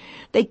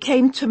 They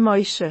came to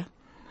Moshe.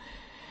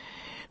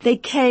 They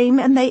came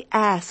and they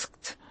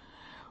asked,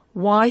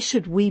 why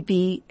should we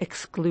be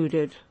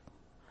excluded?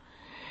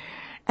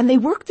 And they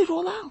worked it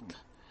all out.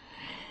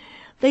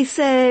 They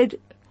said,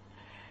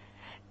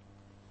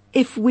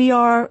 if we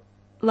are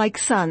like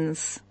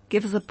sons,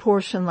 give us a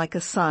portion like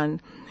a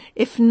son.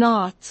 If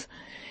not,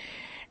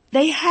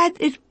 they had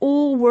it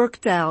all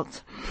worked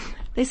out.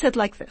 They said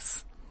like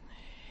this.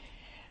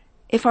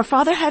 If our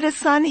father had a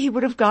son, he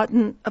would have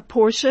gotten a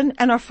portion,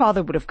 and our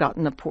father would have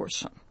gotten a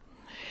portion.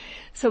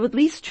 So at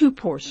least 2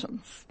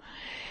 portions.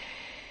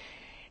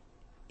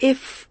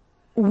 If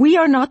we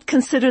are not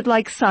considered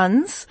like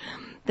sons,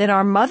 then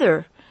our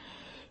mother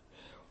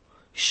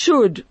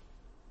should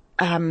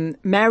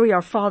marry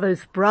our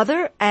father's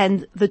brother,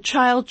 and the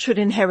child should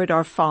inherit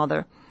our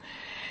father.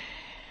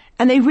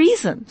 And they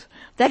reasoned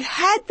that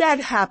had that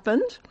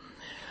happened,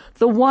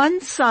 the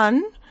one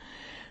son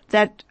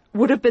that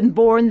would have been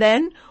born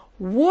then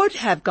would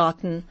have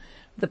gotten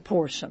the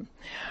portion.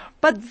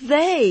 But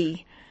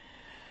they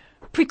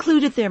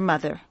precluded their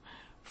mother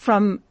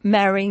from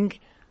marrying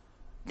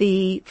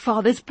the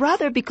father's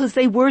brother because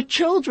they were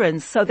children.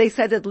 So they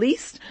said, at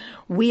least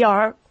we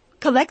are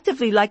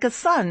collectively like a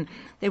son.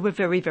 They were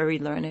very, very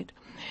learned.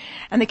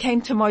 And they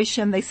came to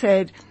Moshe and they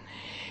said,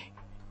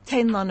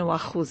 Tein lanu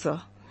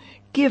achuza,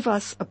 give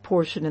us a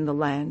portion in the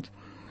land.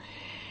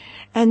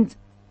 And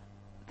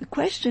the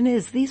question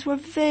is, these were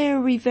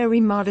very, very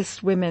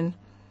modest women.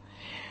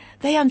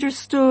 They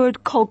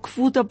understood kol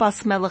kvuda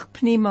bas melech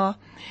pnima.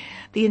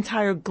 The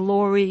entire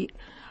glory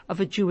of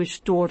a Jewish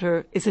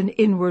daughter is an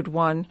inward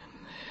one.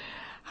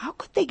 How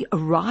could they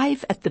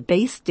arrive at the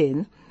Beis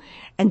Din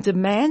and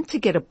demand to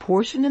get a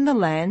portion in the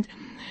land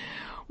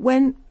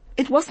when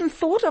it wasn't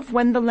thought of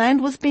when the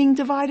land was being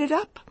divided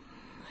up?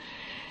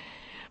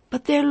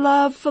 But their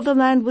love for the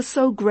land was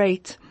so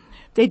great.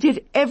 They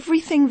did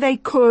everything they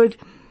could,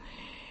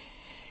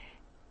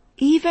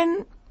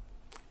 even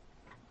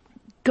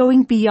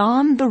going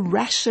beyond the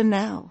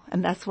rationale,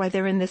 and that's why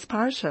they're in this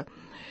parsha.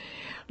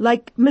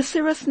 Like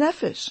Mesiras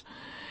Nefesh.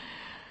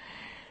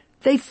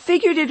 They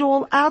figured it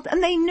all out,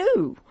 and they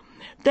knew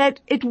that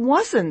it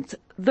wasn't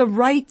the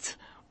right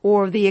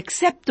or the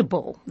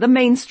acceptable, the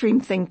mainstream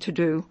thing to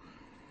do,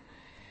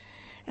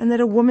 and that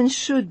a woman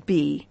should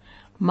be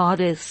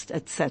modest,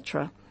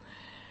 etc.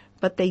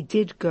 But they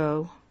did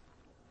go.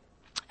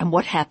 And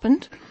what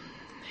happened?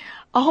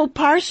 A whole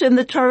parsha in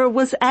the Torah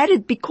was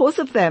added because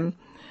of them.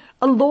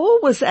 A law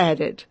was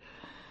added.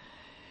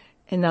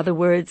 In other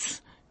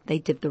words, they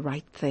did the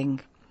right thing.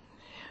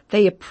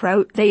 They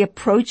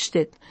approached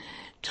it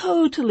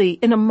totally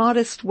in a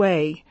modest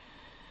way.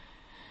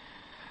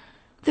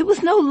 There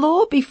was no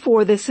law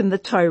before this in the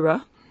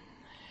Torah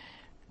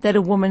that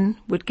a woman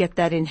would get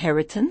that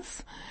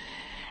inheritance.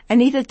 And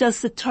neither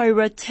does the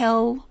Torah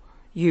tell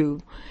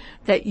you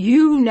that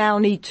you now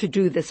need to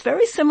do this.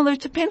 Very similar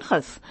to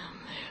Pinchas.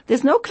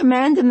 There's no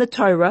command in the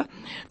Torah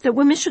that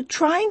women should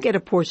try and get a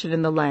portion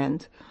in the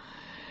land.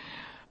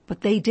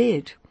 But they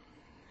did.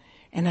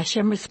 And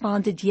Hashem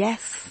responded,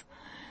 yes,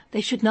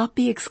 they should not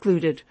be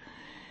excluded.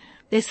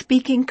 They're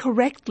speaking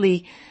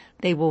correctly.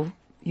 You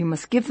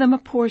must give them a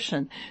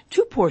portion,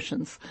 2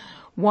 portions,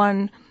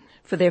 one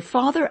for their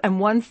father and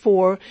one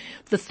for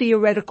the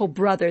theoretical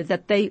brother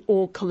that they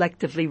all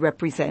collectively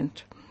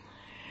represent.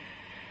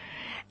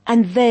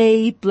 And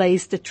they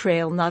blazed a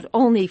trail not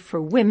only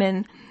for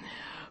women,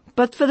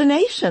 but for the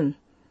nation,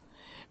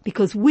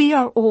 because we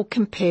are all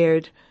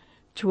compared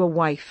to a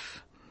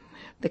wife.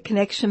 The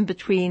connection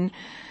between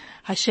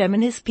Hashem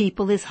and his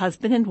people, his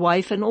husband and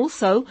wife, and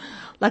also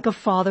like a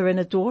father and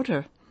a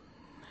daughter,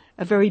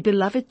 a very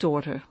beloved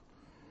daughter.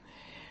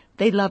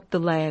 They loved the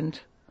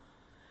land.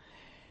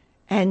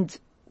 And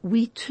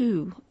we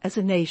too, as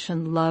a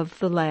nation, love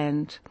the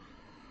land.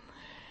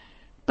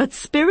 But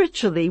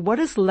spiritually, what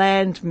does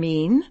land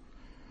mean?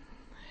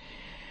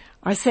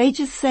 Our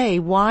sages say,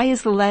 why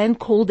is the land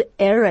called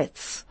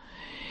Eretz?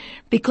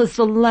 Because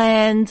the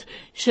land,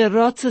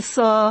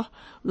 sherotzasa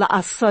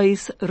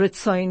la'asais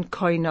ritzoin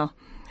koina.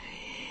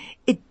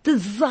 It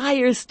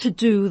desires to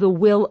do the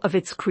will of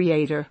its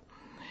creator.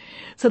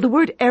 So the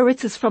word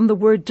Eretz is from the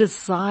word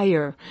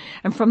desire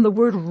and from the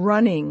word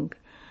running.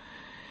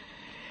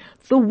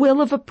 The will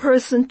of a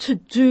person to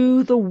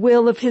do the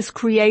will of his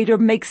creator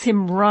makes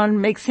him run,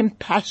 makes him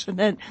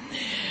passionate,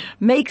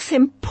 makes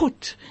him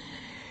put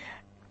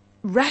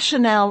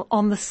rationale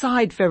on the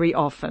side very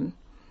often.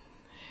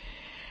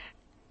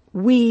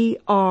 We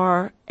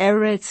are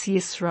Eretz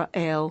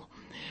Yisrael.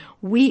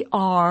 We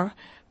are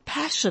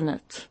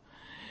passionate.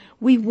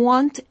 We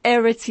want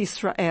Eretz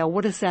Yisrael.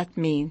 What does that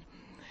mean?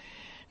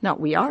 Not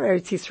we are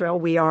Eretz Yisrael.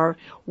 We are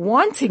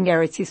wanting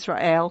Eretz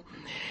Yisrael.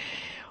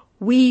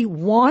 We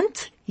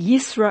want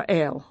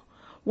Yisrael.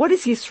 What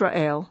is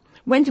Yisrael?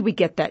 When did we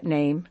get that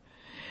name?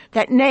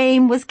 That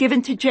name was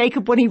given to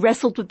Jacob when he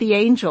wrestled with the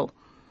angel.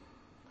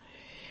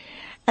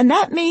 And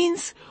that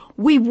means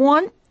we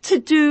want to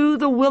do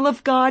the will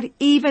of God,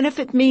 even if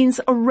it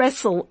means a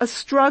wrestle, a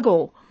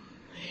struggle,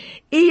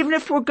 even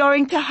if we're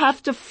going to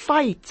have to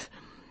fight.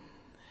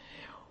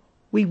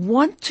 We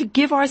want to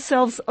give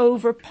ourselves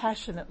over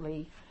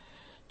passionately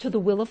to the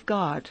will of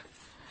God.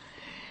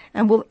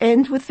 And we'll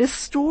end with this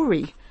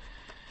story,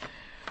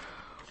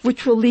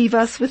 which will leave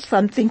us with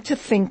something to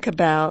think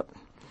about.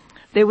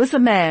 There was a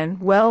man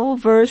well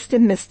versed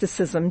in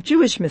mysticism,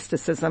 Jewish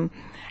mysticism,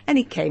 and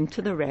he came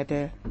to the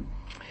Rebbe.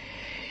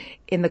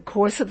 In the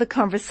course of the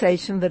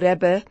conversation, the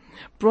Rebbe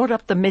brought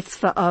up the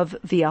mitzvah of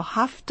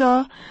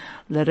v'ahavta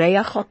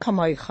l'reacha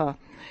kamocha.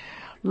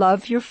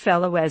 Love your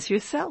fellow as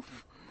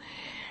yourself.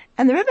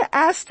 And the Rebbe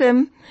asked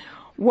him,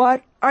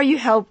 what are you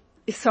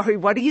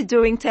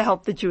doing to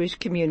help the Jewish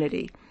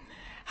community?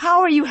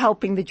 How are you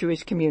helping the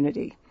Jewish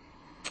community?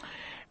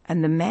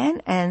 And the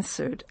man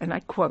answered, and I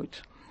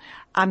quote,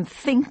 I'm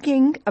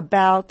thinking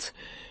about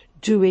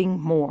doing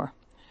more.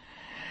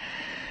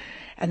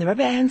 And the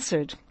Rebbe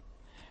answered,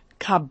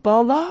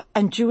 Kabbalah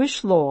and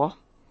Jewish law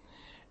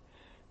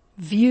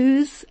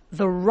views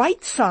the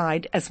right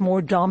side as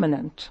more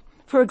dominant.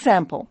 For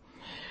example,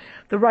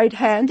 the right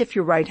hand, if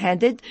you're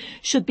right-handed,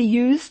 should be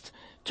used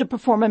to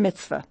perform a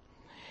mitzvah.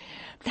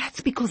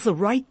 That's because the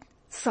right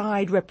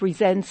side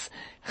represents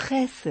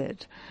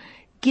chesed,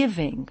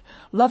 giving,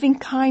 loving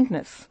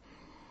kindness.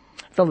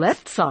 The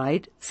left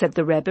side, said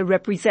the Rebbe,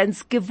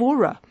 represents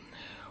gevura,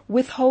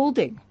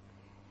 withholding.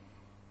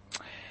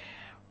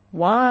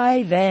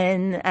 Why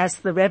then,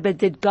 asked the Rebbe,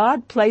 did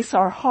God place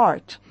our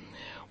heart,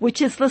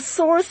 which is the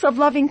source of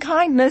loving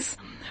kindness,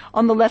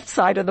 on the left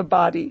side of the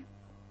body?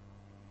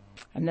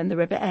 And then the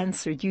Rebbe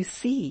answered, you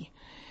see,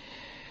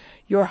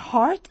 your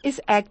heart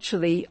is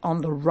actually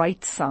on the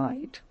right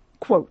side,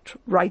 quote,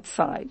 right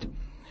side,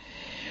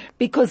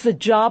 because the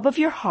job of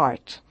your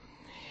heart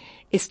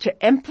is to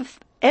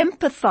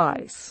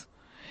empathize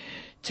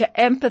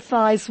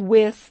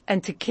with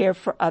and to care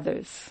for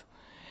others.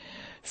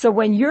 So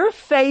when you're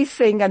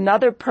facing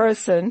another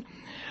person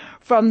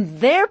from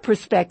their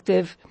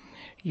perspective,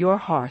 your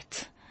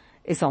heart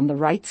is on the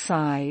right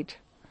side.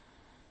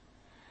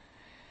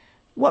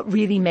 What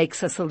really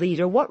makes us a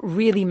leader? What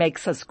really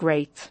makes us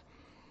great?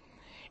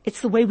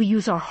 It's the way we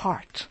use our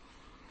heart.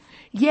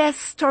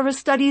 Yes, Torah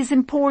study is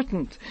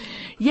important.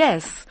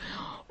 Yes,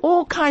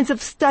 all kinds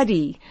of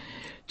study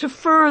to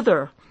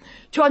further,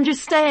 to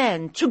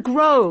understand, to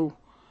grow,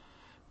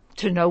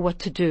 to know what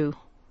to do.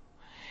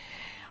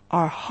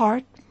 Our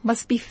heart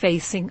must be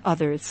facing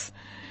others.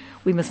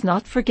 We must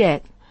not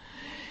forget,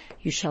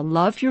 you shall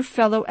love your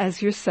fellow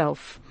as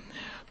yourself.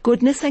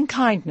 Goodness and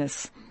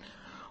kindness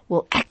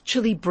will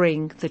actually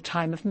bring the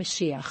time of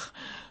Mashiach.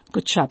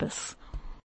 Good Shabbos.